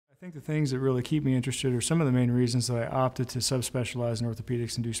think the things that really keep me interested are some of the main reasons that I opted to subspecialize in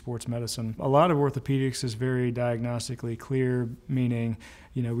orthopedics and do sports medicine. A lot of orthopedics is very diagnostically clear, meaning,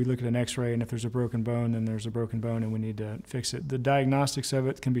 we look at an x-ray and if there's a broken bone, then there's a broken bone and we need to fix it. The diagnostics of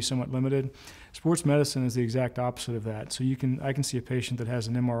it can be somewhat limited. Sports medicine is the exact opposite of that. So I can see a patient that has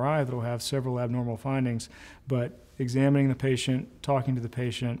an MRI that will have several abnormal findings, but examining the patient, talking to the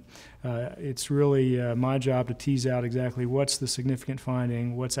patient, it's really my job to tease out exactly what's the significant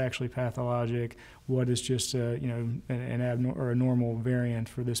finding, what's actually pathologic, what is just an abnormal or a normal variant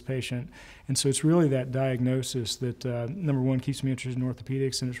for this patient. And so it's really that diagnosis that number one keeps me interested in orthopedics,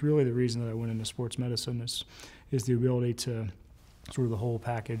 and it's really the reason that I went into sports medicine is the ability to sort of the whole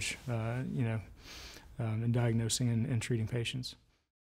package, in diagnosing and treating patients.